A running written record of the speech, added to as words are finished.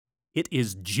It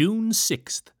is June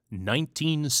 6th,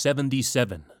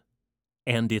 1977,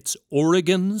 and it's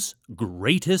Oregon's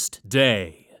greatest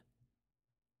day.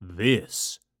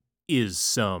 This is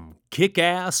some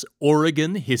kick-ass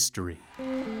Oregon history.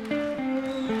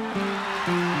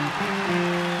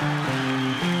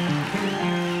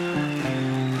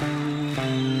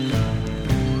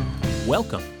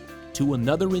 Welcome to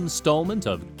another installment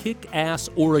of Kick-Ass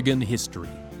Oregon History,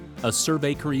 a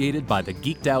survey created by the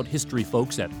geeked out history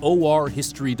folks at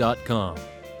orhistory.com.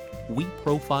 We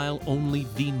profile only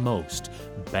the most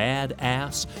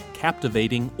badass,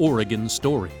 captivating Oregon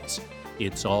stories.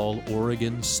 It's all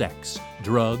Oregon sex,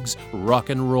 drugs, rock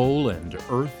and roll, and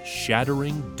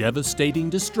earth-shattering,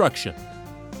 devastating destruction.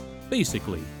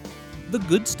 Basically, the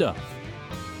good stuff.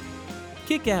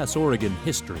 Kick-Ass Oregon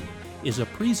History is a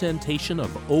presentation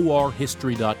of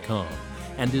orhistory.com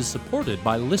and is supported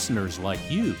by listeners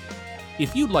like you.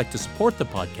 If you'd like to support the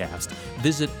podcast,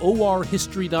 visit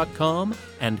orhistory.com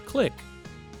and click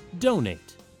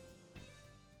Donate.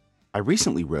 I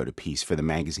recently wrote a piece for the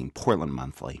magazine Portland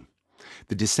Monthly.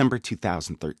 The December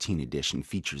 2013 edition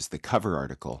features the cover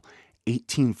article,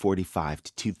 1845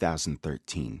 to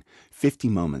 2013, 50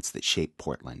 Moments That Shaped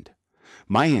Portland.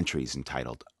 My entry is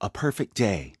entitled, A Perfect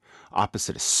Day,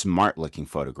 opposite a smart-looking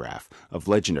photograph of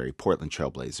legendary Portland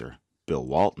trailblazer Bill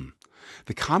Walton.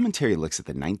 The commentary looks at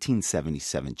the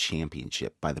 1977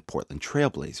 championship by the Portland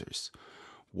Trailblazers.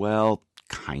 Well,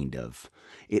 kind of.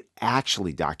 It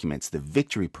actually documents the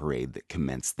victory parade that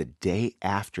commenced the day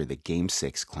after the Game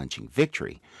 6 clinching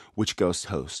victory, which Ghost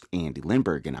host Andy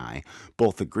Lindbergh and I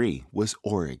both agree was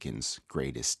Oregon's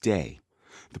greatest day.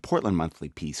 The Portland Monthly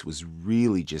piece was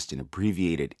really just an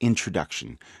abbreviated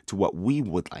introduction to what we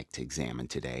would like to examine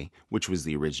today, which was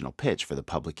the original pitch for the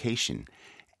publication.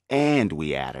 And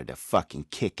we added a fucking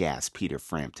kick-ass Peter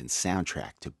Frampton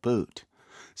soundtrack to boot.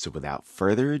 So without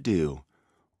further ado,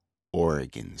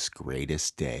 Oregon's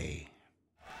greatest day.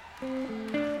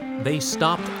 They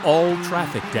stopped all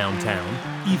traffic downtown,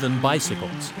 even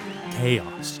bicycles.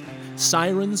 Chaos.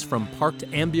 Sirens from parked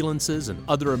ambulances and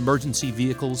other emergency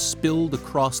vehicles spilled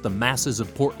across the masses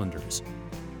of Portlanders.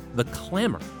 The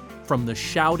clamor from the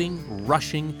shouting,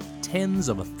 rushing, tens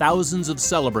of thousands of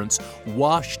celebrants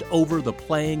washed over the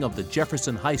playing of the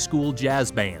Jefferson High School Jazz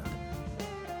Band.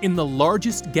 In the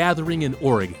largest gathering in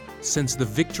Oregon since the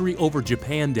victory over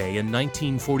Japan Day in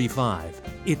 1945,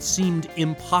 it seemed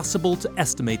impossible to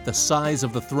estimate the size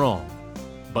of the throng.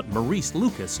 But Maurice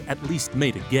Lucas at least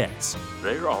made a guess.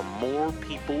 There are more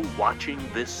people watching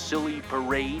this silly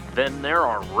parade than there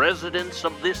are residents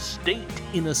of this state.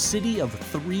 In a city of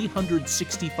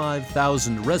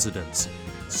 365,000 residents,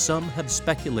 some have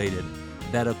speculated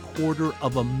that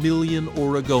 250,000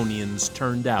 Oregonians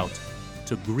turned out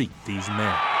to greet these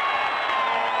men.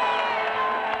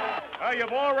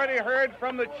 You've already heard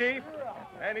from the chief,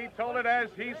 and he told it as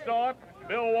he saw it.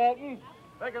 Bill Walton,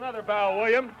 take another bow,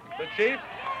 William, the chief.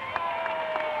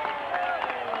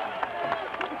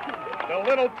 The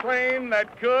little train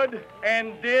that could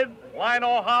and did,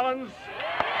 Lionel Hollins.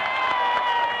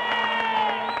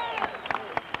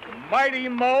 Mighty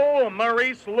Mo,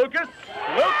 Maurice Lucas.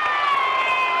 Luke.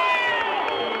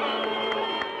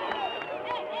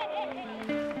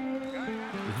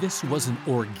 This was an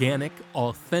organic,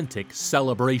 authentic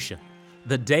celebration.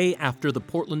 The day after the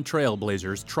Portland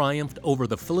Trailblazers triumphed over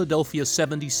the Philadelphia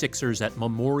 76ers at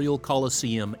Memorial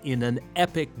Coliseum in an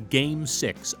epic Game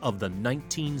 6 of the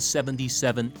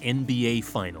 1977 NBA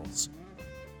Finals.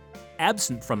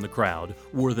 Absent from the crowd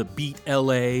were the Beat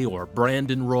LA or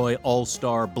Brandon Roy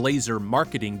All-Star Blazer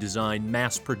marketing design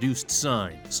mass-produced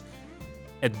signs.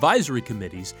 Advisory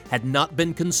committees had not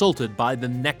been consulted by the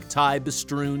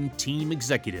necktie-bestrewn team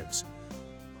executives.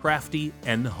 Crafty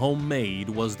and homemade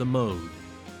was the mode.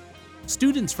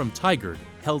 Students from Tigard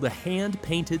held a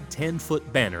hand-painted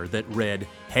 10-foot banner that read,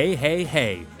 "Hey, hey,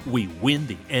 hey, we win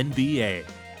the NBA."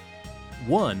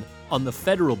 One on the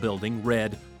Federal Building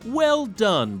read, "Well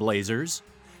done, Blazers,"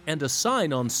 and a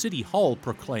sign on City Hall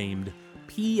proclaimed,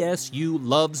 "PSU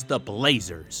loves the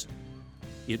Blazers."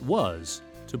 It was,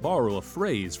 to borrow a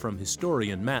phrase from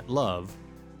historian Matt Love,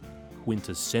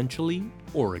 quintessentially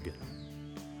Oregon.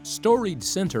 Storied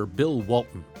center Bill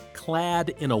Walton, clad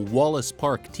in a Wallace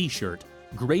Park t-shirt,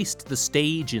 graced the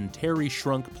stage in Terry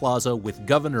Shrunk Plaza with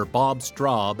Governor Bob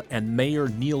Straub and Mayor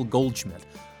Neil Goldschmidt,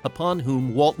 upon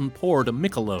whom Walton poured a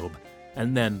Michelob,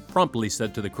 and then promptly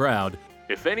said to the crowd,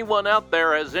 If anyone out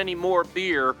there has any more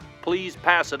beer, please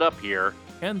pass it up here.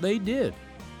 And they did.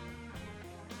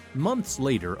 Months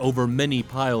later, over many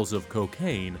piles of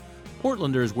cocaine,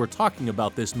 Portlanders were talking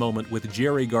about this moment with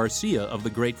Jerry Garcia of the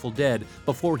Grateful Dead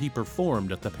before he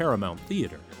performed at the Paramount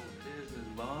Theater. This is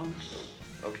Bob.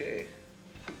 Okay.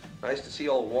 Nice to see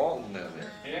old Walton down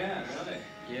there. Yeah, really.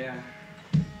 Yeah.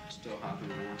 Still hopping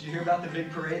around. Did you hear about the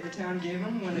big parade the town gave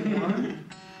him when they won?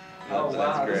 Oh, That's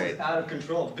wow, great. this was out of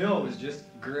control. Bill was just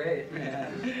great,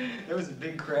 man. There was a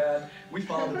big crowd. We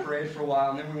followed the parade for a while,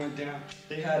 and then we went down.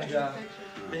 They had a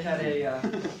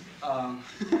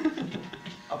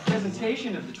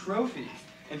presentation of the trophy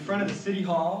in front of the city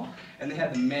hall, and they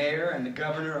had the mayor and the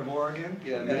governor of Oregon.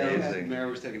 Yeah, the mayor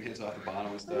was taking hits off the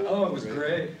bottom and stuff. Oh, it was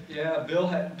great. Yeah, Bill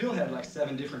had like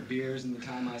 7 different beers in the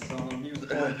time I saw him. He was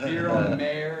pouring beer on the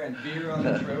mayor and beer on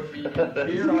the trophy and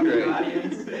beer on the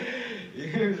audience.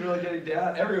 He was really getting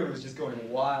down. Everyone was just going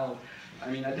wild.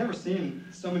 I mean, I'd never seen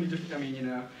so many different, I mean, you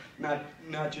know,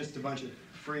 not just a bunch of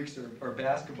freaks or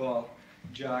basketball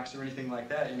jocks or anything like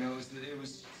that, you know. It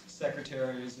was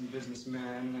secretaries and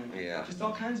businessmen and just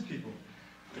all kinds of people.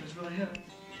 It was really hip.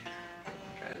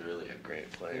 Guy's really a great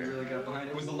They player. really got behind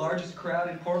it. It was the largest crowd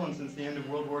in Portland since the end of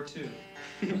World War II.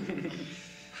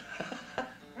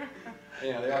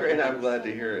 Yeah, they all Great, I'm glad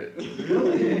to hear it.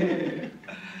 Really? The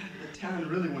town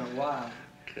really went wild.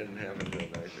 Couldn't have a real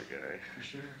nicer guy. For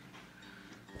sure.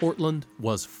 Portland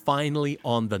was finally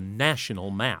on the national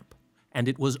map, and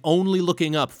it was only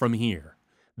looking up from here.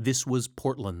 This was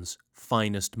Portland's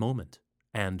finest moment,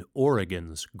 and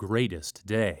Oregon's greatest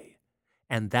day.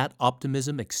 And that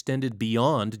optimism extended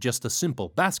beyond just a simple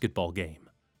basketball game.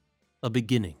 A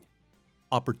beginning,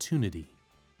 opportunity,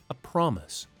 a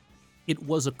promise. It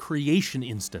was a creation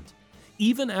instant.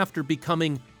 Even after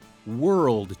becoming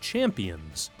world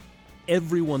champions,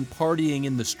 everyone partying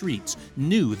in the streets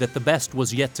knew that the best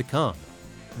was yet to come.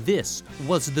 This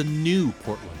was the new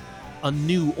Portland, a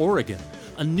new Oregon,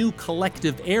 a new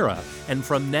collective era, and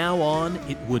from now on,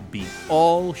 it would be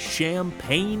all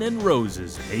champagne and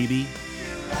roses, baby.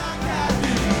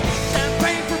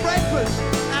 Champagne for breakfast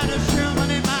and a Sherman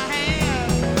in my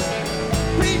hand.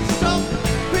 Peach soap,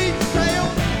 peach tail,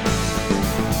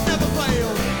 never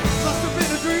failed. Must have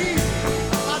been a dream.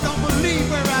 I don't believe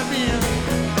where I've been.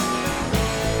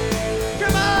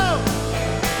 Come on,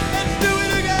 let's do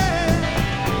it again.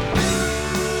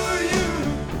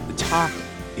 The talk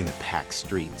in the packed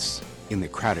streets, in the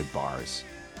crowded bars,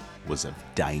 was of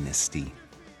dynasty.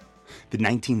 The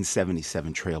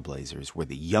 1977 Trailblazers were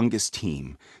the youngest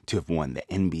team to have won the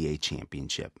NBA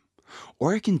championship.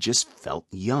 Oregon just felt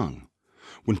young.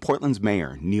 When Portland's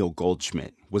mayor, Neil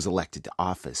Goldschmidt, was elected to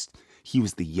office, he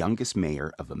was the youngest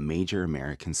mayor of a major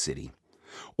American city.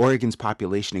 Oregon's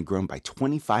population had grown by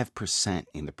 25%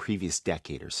 in the previous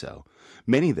decade or so.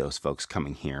 Many of those folks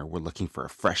coming here were looking for a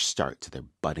fresh start to their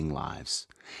budding lives.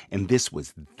 And this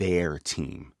was their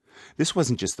team. This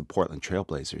wasn't just the Portland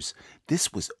Trailblazers.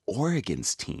 This was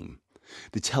Oregon's team.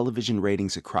 The television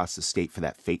ratings across the state for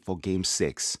that fateful Game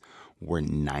 6 were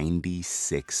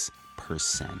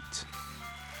 96%.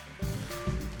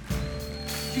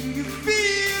 Do you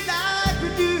feel like we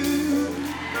do?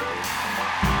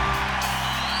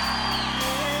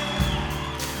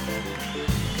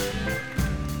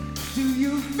 Do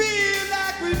you feel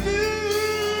like we do?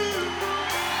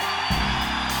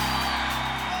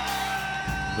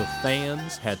 The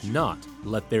fans had not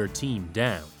let their team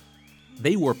down.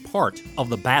 They were part of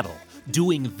the battle,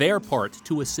 doing their part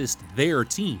to assist their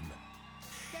team.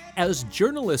 As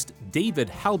journalist David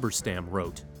Halberstam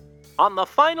wrote, On the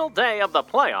final day of the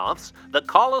playoffs, the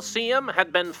Coliseum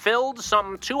had been filled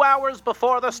some 2 hours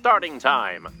before the starting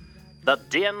time. The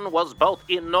din was both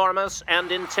enormous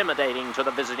and intimidating to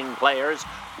the visiting players,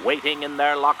 waiting in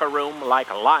their locker room like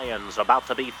lions about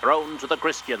to be thrown to the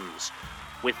Christians.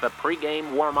 With the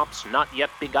pregame warm-ups not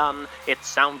yet begun, it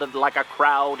sounded like a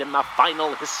crowd in the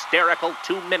final hysterical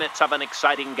 2 minutes of an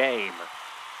exciting game.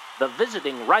 The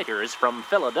visiting writers from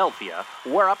Philadelphia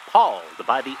were appalled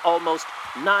by the almost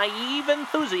naive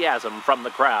enthusiasm from the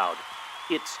crowd,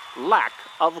 its lack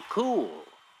of cool.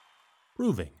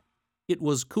 proving it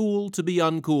was cool to be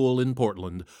uncool in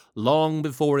Portland long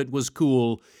before it was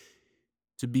cool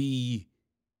to be...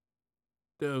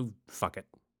 fuck it.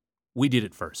 We did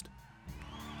it first.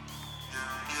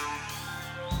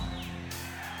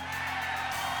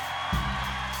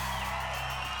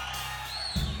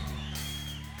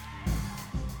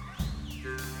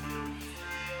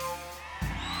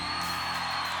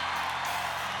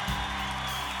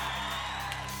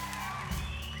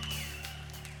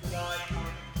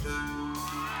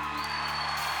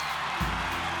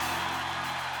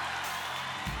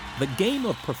 The game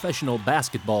of professional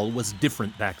basketball was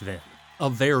different back then,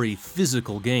 a very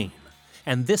physical game.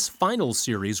 And this final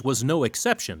series was no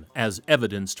exception, as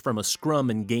evidenced from a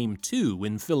scrum in Game 2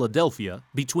 in Philadelphia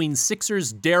between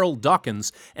Sixers' Darryl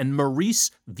Dawkins and Maurice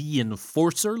the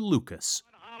Enforcer Lucas.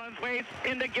 Hollins Braithwaite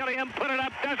into Gilliam, put it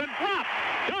up, doesn't drop.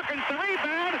 Dawkins the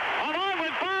rebound, along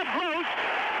with Bob Gross,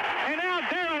 and now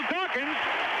Darryl Dawkins.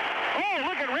 Oh,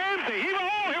 look at Ramsey.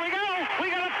 Here we go. We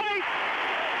got a fight.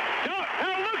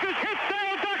 Now Lucas hits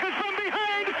Darryl Dawkins from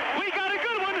behind. We got a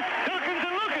good one. Dawkins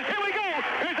and Lucas. Here we go.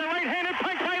 There's a right-handed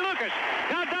punch by Lucas.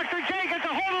 Now Dr. J gets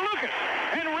a hold of Lucas,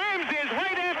 and Ramsey is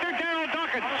right after Darryl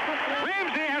Dawkins.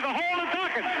 Ramsey has a hold of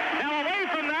Dawkins. Now away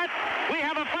from that, we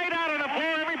have a fight out on the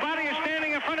floor. Everybody is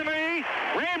standing in front of me.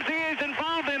 Ramsey is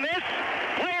involved in this.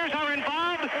 Players are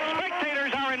involved.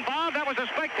 Spectators are involved. That was a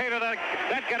spectator that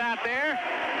got out there.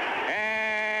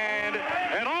 And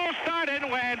it all started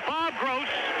when Bob Gross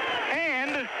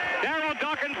and Darryl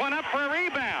Dawkins went up for a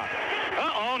rebound.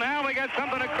 Uh-oh, now we got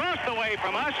something across the way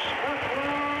from us.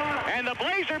 And the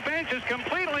Blazer bench is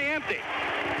completely empty.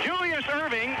 Julius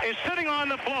Irving is sitting on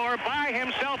the floor by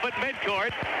himself at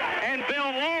midcourt, and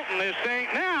Bill Walton is saying,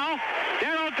 now,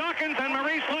 Darryl Dawkins and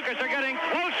Maurice Lucas are getting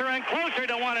closer and closer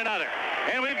to one another.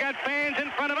 And we've got fans in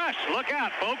front of us. Look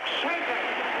out, folks.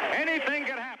 Anything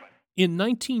could happen. In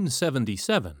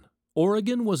 1977,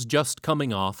 Oregon was just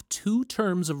coming off 2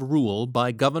 terms of rule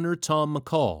by Governor Tom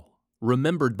McCall,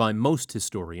 remembered by most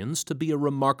historians to be a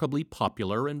remarkably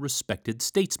popular and respected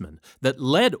statesman that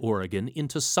led Oregon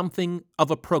into something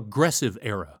of a progressive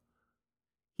era.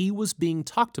 He was being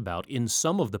talked about in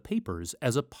some of the papers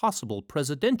as a possible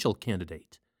presidential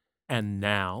candidate. And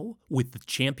now, with the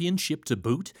championship to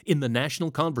boot in the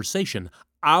national conversation,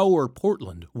 our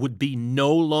Portland would be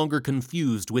no longer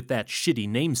confused with that shitty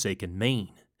namesake in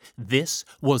Maine. This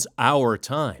was our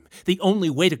time. The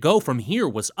only way to go from here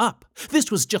was up.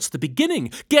 This was just the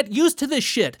beginning. Get used to this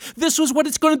shit. This was what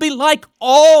it's going to be like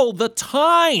all the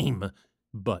time.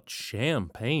 But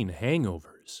champagne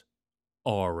hangovers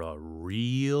are a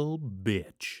real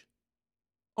bitch.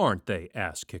 Aren't they,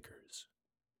 ass kickers?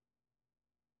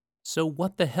 So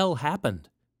what the hell happened?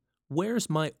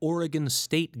 Where's my Oregon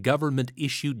state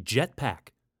government-issued jetpack?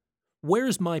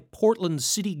 Where's my Portland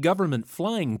city government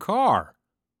flying car?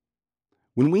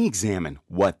 When we examine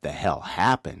what the hell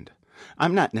happened,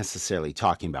 I'm not necessarily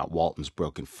talking about Walton's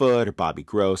broken foot or Bobby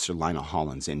Gross or Lionel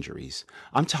Holland's injuries.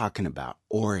 I'm talking about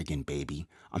Oregon, baby.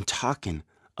 I'm talking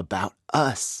about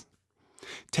us.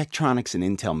 Tektronix and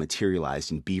Intel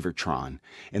materialized in Beavertron,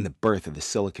 and the birth of the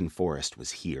Silicon Forest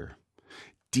was here.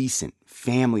 Decent,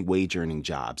 family wage-earning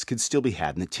jobs could still be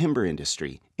had in the timber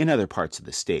industry in other parts of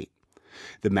the state.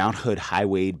 The Mount Hood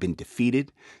Highway had been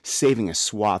defeated, saving a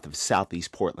swath of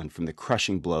southeast Portland from the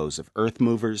crushing blows of earth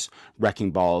movers,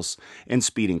 wrecking balls, and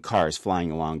speeding cars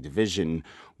flying along Division,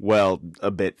 well,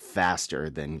 a bit faster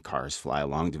than cars fly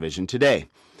along Division today.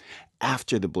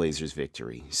 After the Blazers'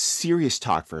 victory, serious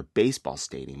talk for a baseball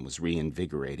stadium was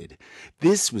reinvigorated.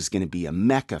 This was going to be a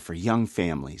mecca for young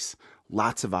families.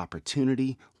 Lots of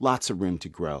opportunity, lots of room to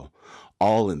grow,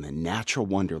 all in the natural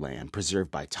wonderland preserved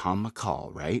by Tom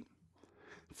McCall, right?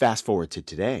 Fast forward to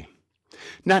today.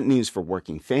 Not news for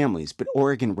working families, but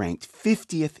Oregon ranked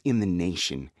 50th in the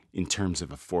nation in terms of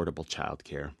affordable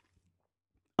childcare.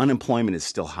 Unemployment is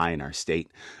still high in our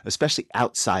state, especially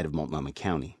outside of Multnomah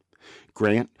County.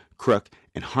 Grant, Crook,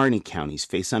 and Harney counties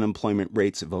face unemployment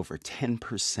rates of over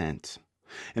 10%.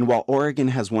 And while Oregon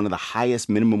has one of the highest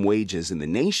minimum wages in the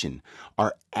nation,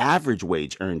 our average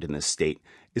wage earned in this state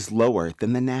is lower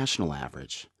than the national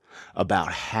average.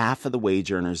 About half of the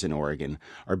wage earners in Oregon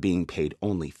are being paid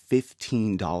only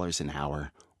 $15 an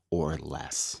hour or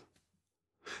less.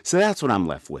 So that's what I'm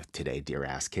left with today, dear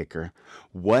ass kicker.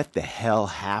 What the hell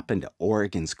happened to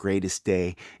Oregon's greatest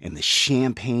day and the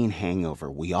champagne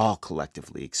hangover we all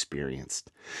collectively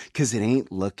experienced? 'Cause it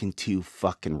ain't looking too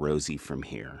fucking rosy from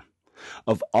here.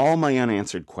 Of all my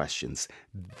unanswered questions,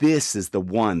 this is the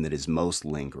one that is most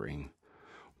lingering.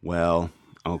 Well,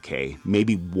 okay,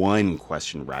 maybe one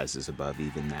question rises above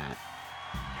even that.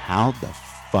 How the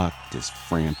fuck does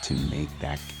Frampton make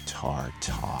that guitar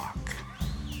talk?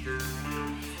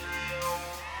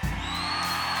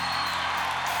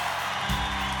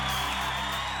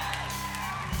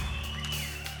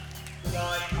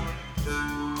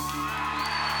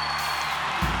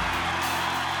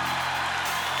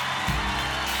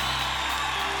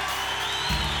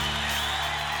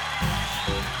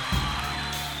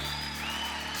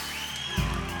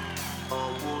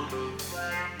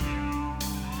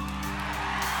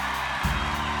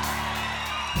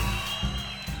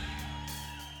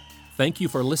 Thank you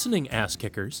for listening, ass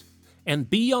kickers, and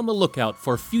be on the lookout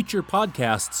for future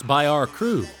podcasts by our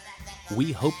crew.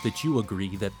 We hope that you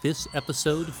agree that this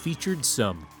episode featured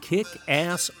some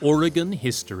kick-ass Oregon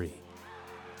history.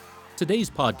 Today's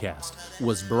podcast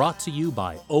was brought to you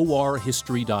by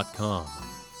orhistory.com.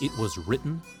 It was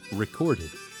written, recorded,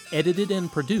 edited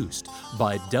and produced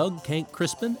by Doug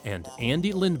Kank-Crispin and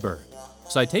Andy Lindberg.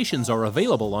 Citations are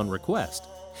available on request.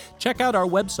 Check out our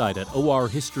website at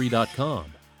orhistory.com.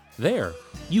 There,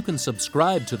 you can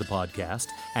subscribe to the podcast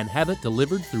and have it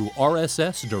delivered through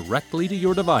RSS directly to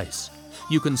your device.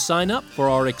 You can sign up for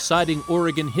our exciting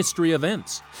Oregon history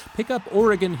events, pick up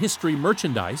Oregon history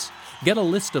merchandise, get a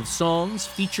list of songs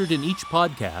featured in each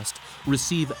podcast,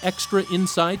 receive extra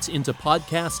insights into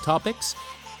podcast topics,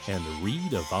 and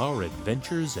read of our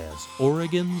adventures as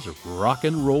Oregon's rock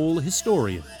and roll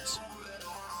historians.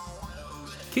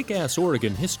 Kick-Ass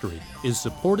Oregon History is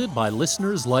supported by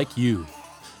listeners like you.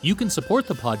 You can support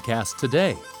the podcast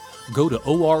today. Go to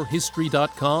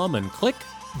orhistory.com and click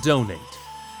Donate.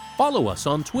 Follow us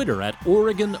on Twitter at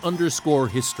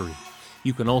Oregon_history.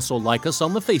 You can also like us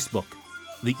on the Facebook.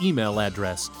 The email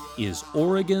address is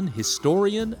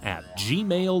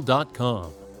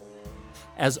OregonHistorian@gmail.com.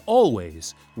 As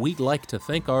always, we'd like to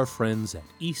thank our friends at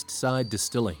Eastside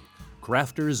Distilling,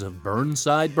 crafters of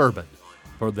Burnside Bourbon,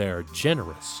 for their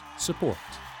generous support.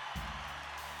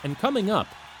 And coming up,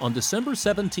 on December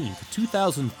 17th,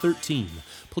 2013,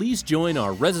 please join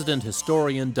our resident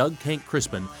historian Doug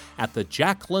Kank-Crispin at the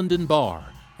Jack London Bar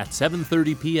at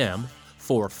 7:30 p.m.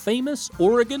 for Famous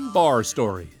Oregon Bar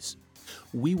Stories.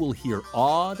 We will hear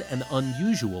odd and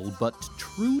unusual but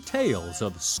true tales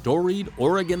of storied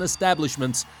Oregon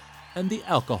establishments and the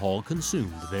alcohol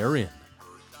consumed therein.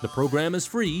 The program is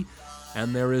free,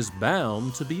 and there is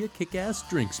bound to be a kick-ass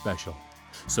drink special.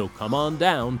 So come on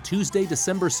down Tuesday,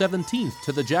 December 17th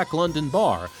to the Jack London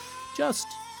Bar. Just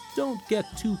don't get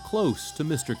too close to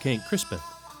Mr. Kank-Crispin.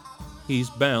 He's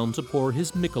bound to pour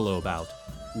his Michelob out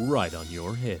right on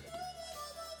your head.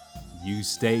 You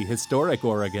stay historic,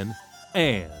 Oregon,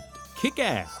 and kick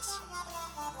ass.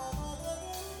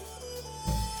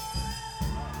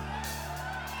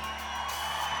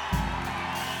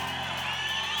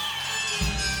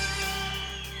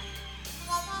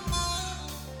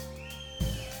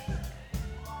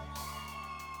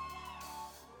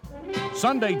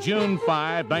 Sunday, June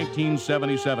 5,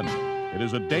 1977. It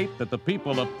is a date that the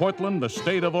people of Portland, the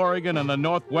state of Oregon, and the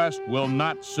Northwest will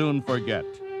not soon forget.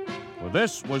 For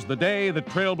this was the day the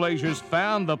Trailblazers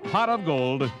found the pot of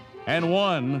gold and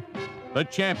won the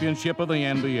championship of the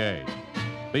NBA.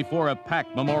 Before a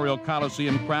packed Memorial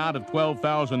Coliseum crowd of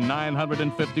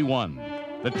 12,951,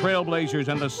 the Trailblazers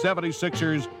and the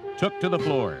 76ers took to the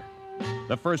floor.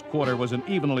 The first quarter was an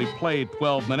evenly played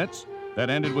 12 minutes that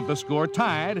ended with the score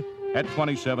tied at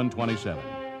 27-27.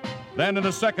 Then in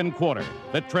the second quarter,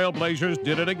 the Trailblazers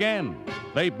did it again.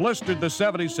 They blistered the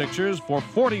 76ers for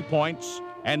 40 points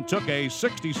and took a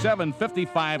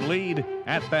 67-55 lead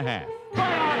at the half.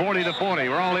 40-40.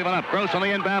 We're all even up. Gross on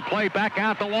the inbound play. Back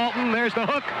out to Walton. There's the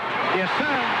hook. Yes,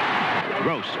 sir.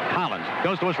 Gross. Collins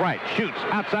goes to his right. Shoots.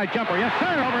 Outside jumper. Yes,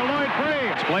 sir. Over Lloyd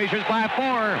Free. Blazers by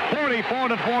 4.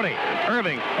 44-40.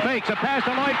 Irving fakes a pass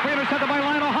to Lloyd Free. Intercepted by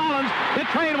Lionel Hollins. The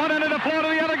train one end of the floor to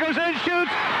the other. Goes in.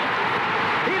 Shoots.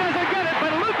 He doesn't get it,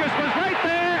 but Lucas was right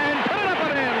there and put it up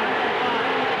and in.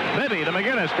 Bibby to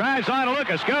McGinnis. Drives on to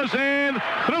Lucas. Goes in.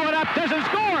 Threw it up. Doesn't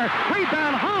score.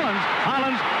 Rebound Hollins.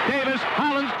 Hollins. Davis.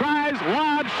 Hollins drives.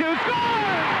 Lob. Shoots. Score.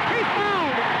 He's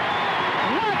fouled.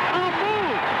 What a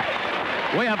move.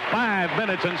 We have 5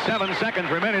 minutes and 7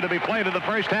 seconds remaining to be played in the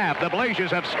first half. The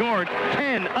Blazers have scored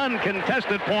 10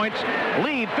 uncontested points.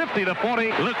 Lead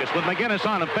 50-40. Lucas with McGinnis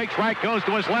on him. Fakes right, goes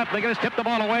to his left. McGinnis tipped the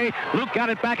ball away. Luke got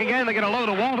it back again. They get a low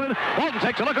to Walton. Walton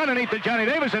takes a look underneath to Johnny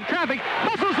Davis in traffic.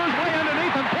 Muscles his way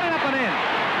underneath and put it up and in.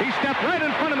 He stepped right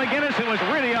in front of McGinnis and was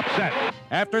really upset.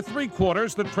 After 3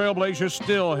 quarters, the Trailblazers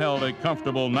still held a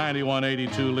comfortable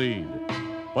 91-82 lead.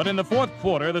 But in the fourth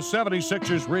quarter, the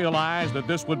 76ers realized that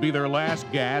this would be their last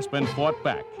gasp and fought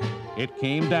back. It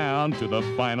came down to the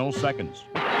final seconds.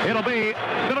 It'll be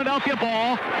Philadelphia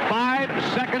ball. 5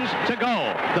 seconds to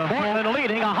go. The Portland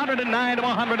leading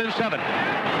 109-107.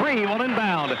 Free will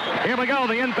inbound. Here we go.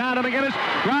 The inbound of McGinnis.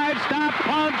 Drive, stop,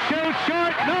 pump, shoot,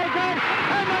 short, no good.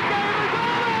 And the game is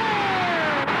over!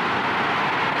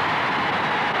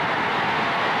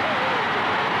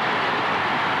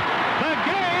 The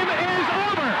game is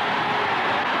over.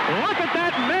 Look at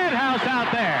that madhouse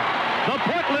out there. The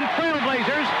Portland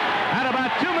Trailblazers, at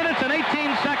about 2 minutes and 18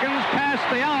 seconds past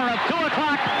the hour of 2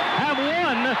 o'clock, have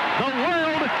won the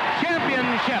World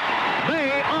Championship.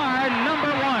 They are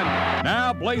number 1.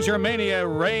 Now Blazer Mania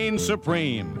reigns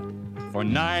supreme. For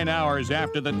 9 hours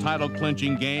after the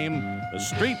title-clinching game, the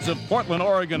streets of Portland,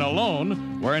 Oregon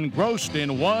alone were engrossed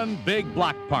in one big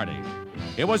block party.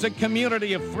 It was a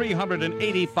community of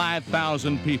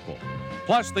 385,000 people,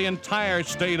 plus the entire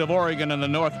state of Oregon and the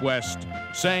Northwest,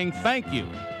 saying thank you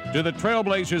to the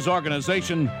Trailblazers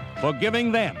organization for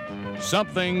giving them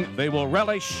something they will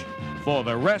relish for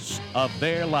the rest of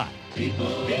their life. People,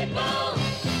 people,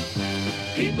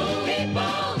 people,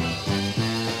 people,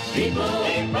 people,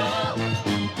 people,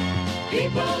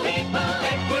 people, people.